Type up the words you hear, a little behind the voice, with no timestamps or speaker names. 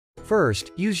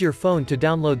First, use your phone to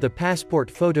download the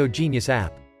Passport Photo Genius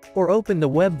app. Or open the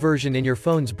web version in your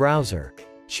phone's browser.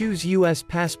 Choose US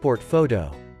Passport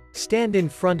Photo. Stand in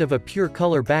front of a pure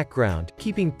color background,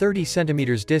 keeping 30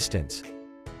 centimeters distance.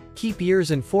 Keep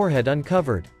ears and forehead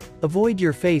uncovered. Avoid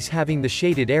your face having the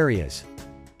shaded areas.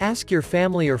 Ask your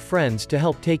family or friends to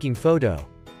help taking photo.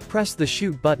 Press the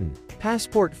shoot button.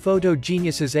 Passport Photo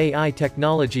Genius's AI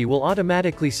technology will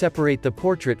automatically separate the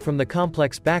portrait from the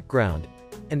complex background,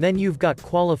 and then you've got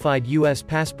qualified US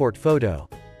passport photo.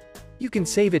 You can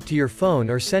save it to your phone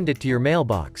or send it to your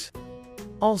mailbox.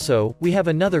 Also, we have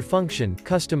another function,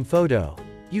 Custom Photo.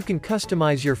 You can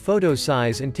customize your photo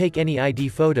size and take any ID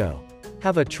photo.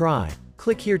 Have a try.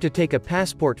 Click here to take a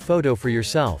passport photo for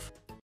yourself.